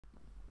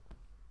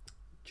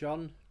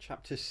John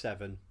chapter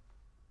 7.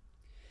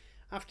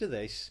 After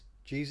this,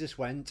 Jesus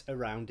went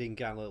around in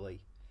Galilee,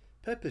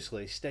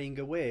 purposely staying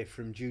away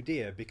from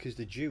Judea because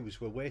the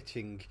Jews were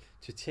waiting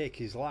to take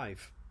his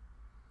life.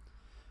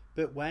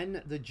 But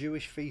when the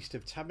Jewish Feast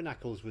of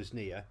Tabernacles was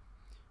near,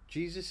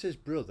 Jesus'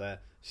 brother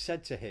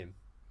said to him,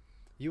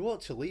 "You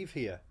ought to leave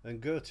here and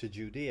go to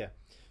Judea,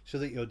 so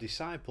that your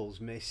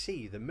disciples may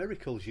see the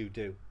miracles you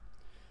do.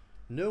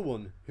 No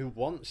one who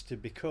wants to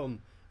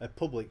become a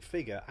public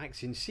figure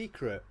acts in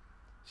secret.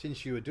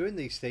 Since you are doing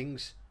these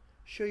things,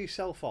 show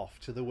yourself off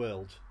to the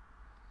world."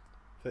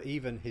 For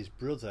even his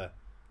brother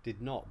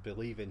did not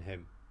believe in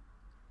him.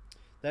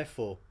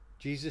 Therefore,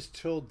 Jesus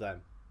told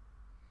them,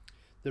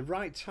 "The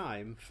right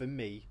time for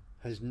me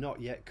has not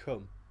yet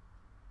come.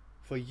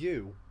 For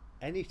you,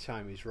 any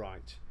time is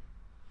right.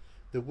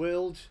 The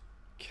world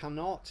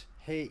cannot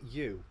hate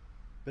you,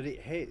 but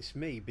it hates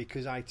me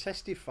because I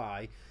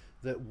testify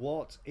that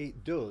what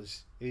it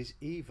does is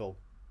evil.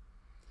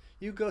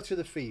 You go to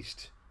the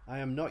feast. I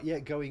am not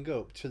yet going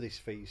up to this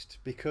feast,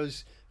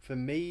 because for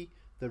me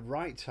the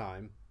right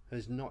time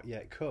has not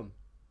yet come."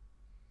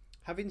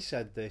 Having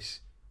said this,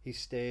 he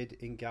stayed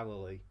in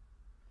Galilee.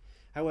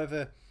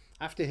 However,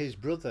 after his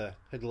brother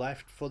had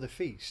left for the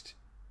feast,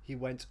 he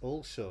went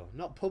also,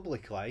 not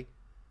publicly,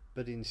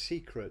 but in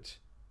secret.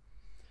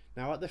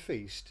 Now at the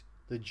feast,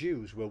 the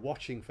Jews were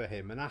watching for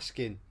him and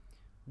asking,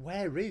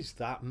 "Where is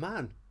that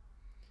man?"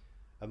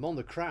 Among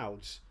the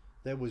crowds,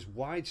 there was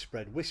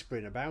widespread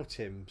whispering about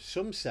him.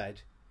 Some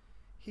said,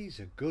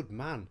 "He's a good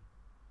man."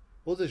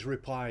 Others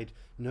replied,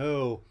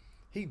 "No,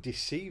 he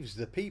deceives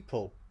the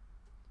people."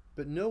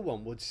 But no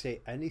one would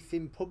say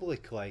anything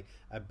publicly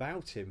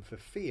about him for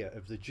fear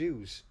of the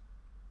Jews.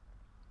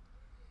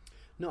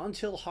 Not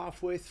until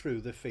halfway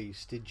through the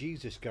feast did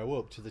Jesus go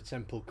up to the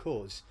temple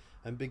courts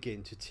and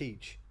begin to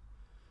teach.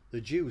 The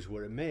Jews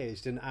were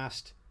amazed and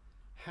asked,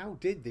 "How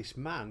did this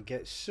man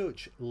get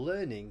such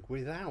learning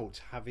without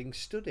having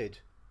studied?"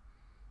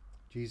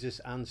 Jesus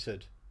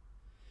answered,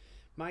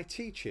 "My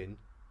teaching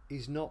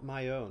is not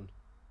my own.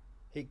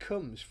 It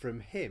comes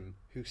from him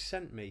who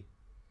sent me.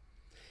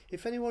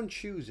 If anyone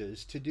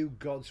chooses to do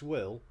God's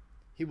will,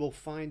 he will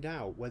find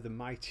out whether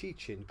my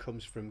teaching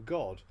comes from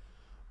God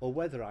or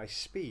whether I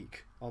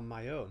speak on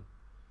my own.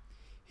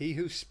 He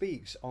who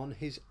speaks on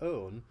his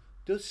own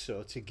does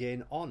so to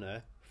gain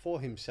honour for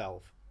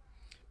himself,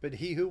 but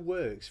he who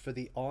works for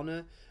the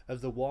honour of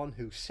the one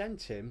who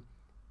sent him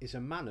is a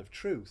man of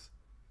truth.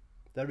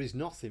 There is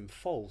nothing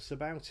false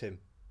about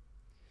him.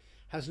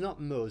 Has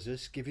not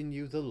Moses given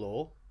you the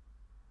law?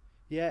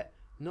 Yet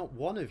not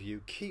one of you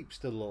keeps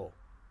the law.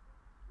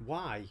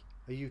 Why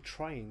are you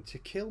trying to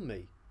kill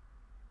me?"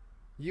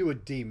 "You are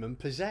demon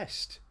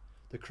possessed,"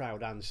 the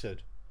crowd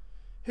answered.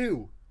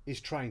 "Who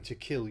is trying to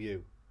kill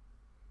you?"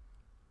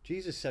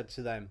 Jesus said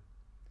to them,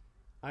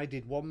 "I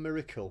did one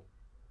miracle,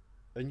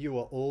 and you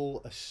are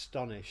all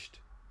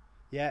astonished.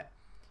 Yet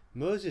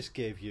Moses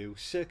gave you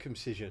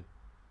circumcision,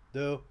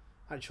 though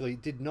actually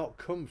it did not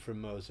come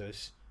from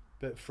Moses,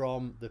 but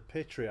from the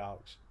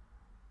patriarchs.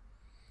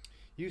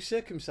 You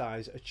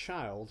circumcise a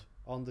child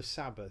on the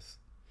Sabbath.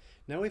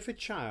 Now if a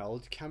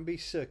child can be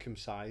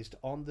circumcised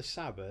on the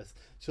Sabbath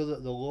so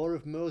that the law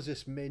of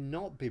Moses may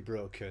not be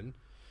broken,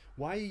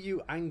 why are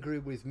you angry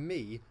with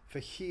me for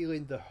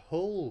healing the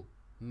whole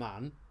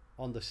man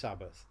on the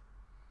Sabbath?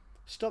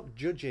 Stop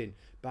judging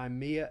by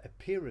mere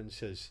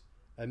appearances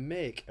and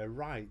make a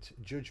right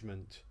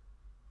judgment."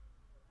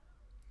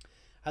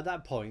 At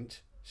that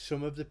point,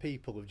 some of the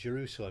people of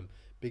Jerusalem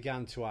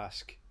began to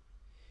ask,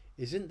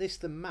 "Isn't this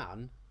the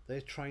man they're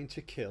trying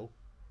to kill?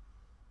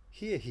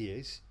 Here he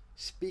is,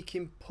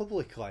 speaking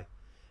publicly,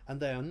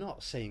 and they are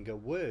not saying a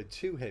word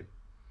to him.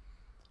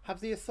 Have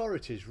the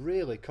authorities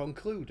really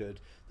concluded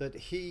that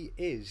he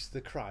is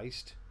the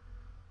Christ?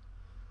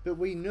 But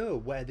we know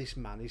where this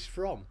man is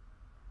from.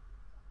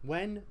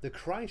 When the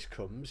Christ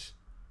comes,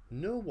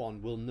 no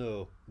one will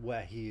know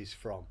where he is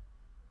from."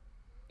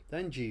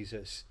 Then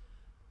Jesus,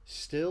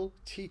 still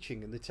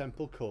teaching in the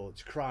temple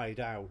courts, cried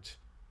out,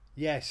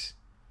 "Yes,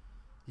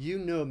 you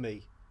know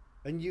me,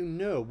 and you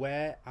know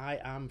where I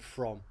am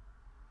from.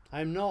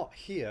 I am not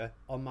here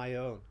on my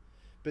own,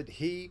 but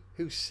he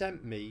who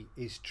sent me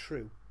is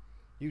true.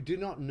 You do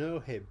not know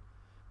him,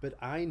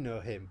 but I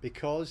know him,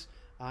 because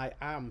I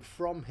am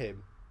from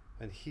him,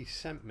 and he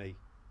sent me."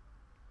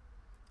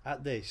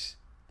 At this,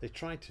 they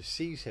tried to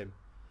seize him,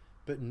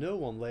 but no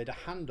one laid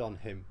a hand on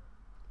him,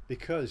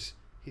 because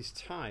his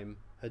time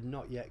had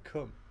not yet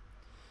come.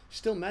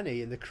 Still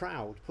many in the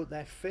crowd put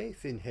their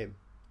faith in him.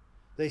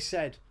 They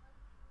said,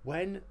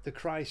 "When the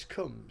Christ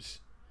comes,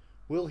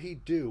 will he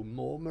do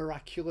more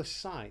miraculous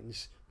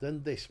signs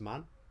than this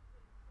man?"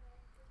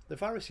 The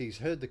Pharisees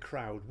heard the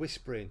crowd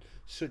whispering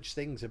such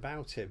things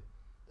about him.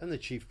 Then the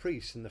chief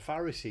priests and the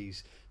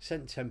Pharisees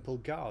sent temple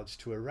guards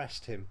to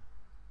arrest him.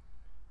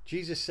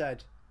 Jesus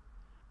said,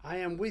 "I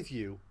am with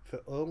you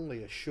for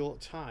only a short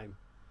time,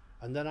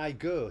 and then I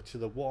go to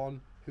the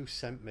one who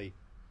sent me.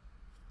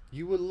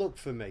 You will look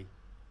for me,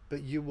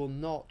 but you will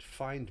not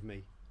find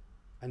me,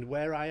 and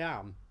where I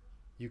am,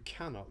 you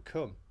cannot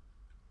come."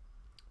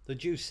 The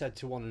Jews said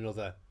to one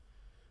another,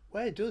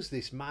 "Where does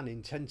this man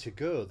intend to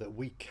go that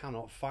we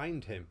cannot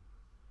find him?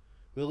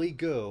 Will he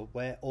go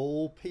where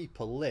all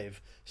people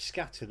live,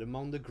 scattered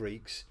among the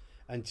Greeks,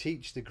 and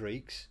teach the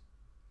Greeks?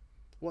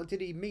 What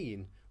did he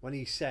mean when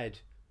he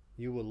said,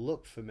 'You will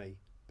look for me,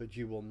 but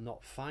you will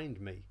not find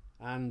me,'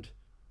 and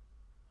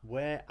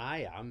 'Where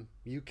I am,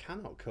 you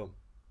cannot come'?"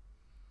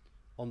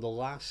 On the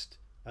last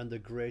and the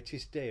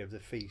greatest day of the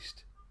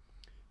feast,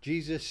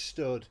 Jesus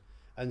stood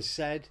and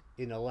said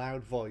in a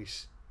loud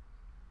voice,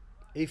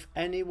 "If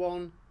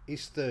anyone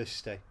is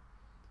thirsty,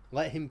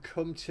 let him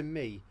come to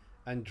me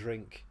and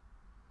drink.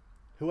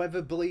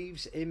 Whoever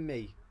believes in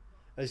me,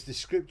 as the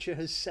scripture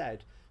has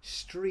said,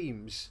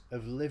 streams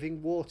of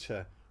living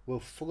water will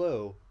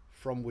flow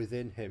from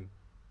within him."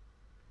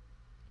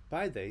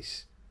 By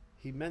this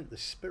he meant the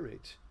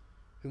Spirit,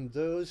 whom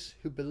those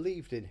who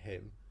believed in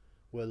him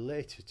were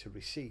later to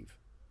receive.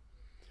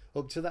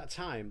 Up to that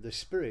time the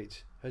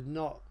Spirit had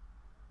not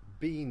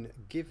been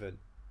given,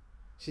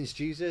 since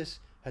Jesus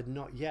had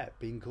not yet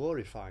been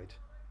glorified.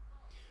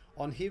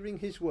 On hearing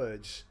his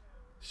words,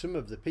 some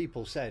of the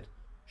people said,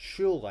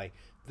 "Surely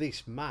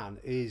this man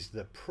is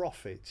the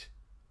prophet."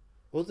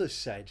 Others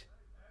said,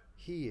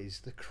 "He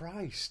is the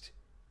Christ."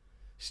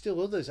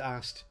 Still others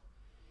asked,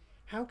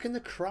 "How can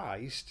the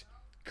Christ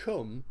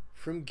come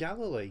from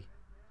Galilee?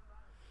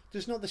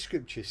 Does not the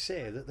scripture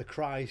say that the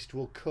Christ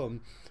will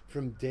come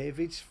from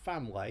David's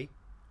family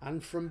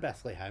and from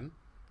Bethlehem,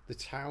 the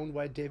town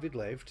where David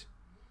lived?"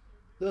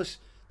 Thus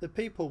the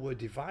people were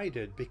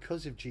divided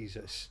because of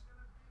Jesus.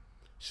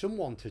 Some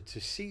wanted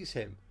to seize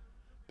him,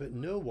 but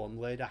no one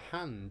laid a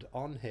hand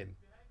on him.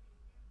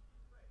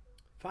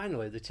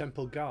 Finally, the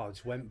temple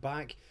guards went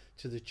back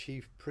to the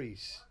chief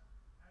priests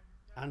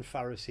and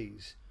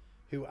Pharisees,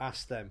 who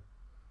asked them,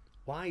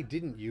 "Why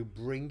didn't you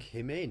bring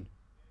him in?"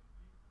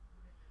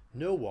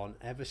 "No one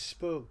ever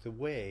spoke the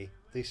way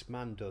this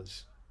man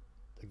does,"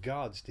 the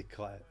guards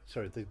declared.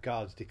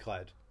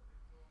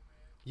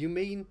 "You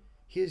mean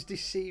he has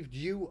deceived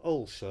you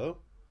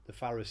also?" the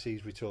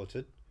Pharisees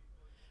retorted.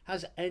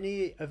 "Has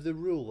any of the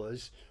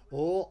rulers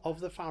or of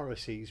the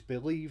Pharisees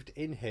believed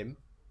in him?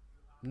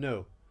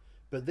 No,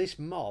 but this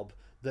mob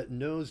that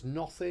knows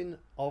nothing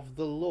of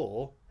the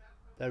law,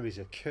 there is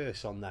a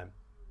curse on them."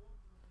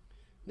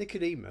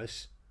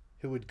 Nicodemus,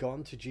 who had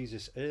gone to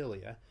Jesus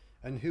earlier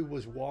and who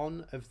was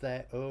one of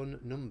their own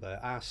number,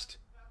 asked,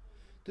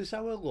 "Does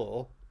our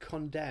law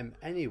condemn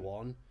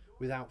anyone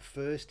without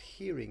first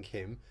hearing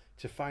him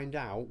to find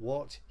out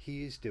what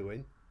he is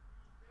doing?"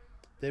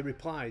 They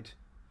replied,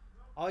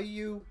 "Are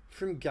you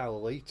from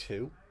Galilee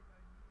too?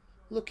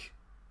 Look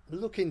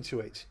into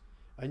it,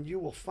 and you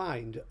will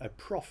find a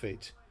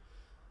prophet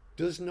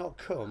does not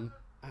come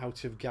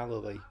out of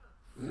Galilee."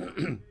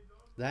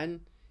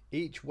 Then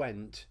each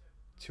went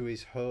to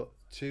his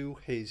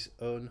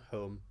own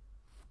home.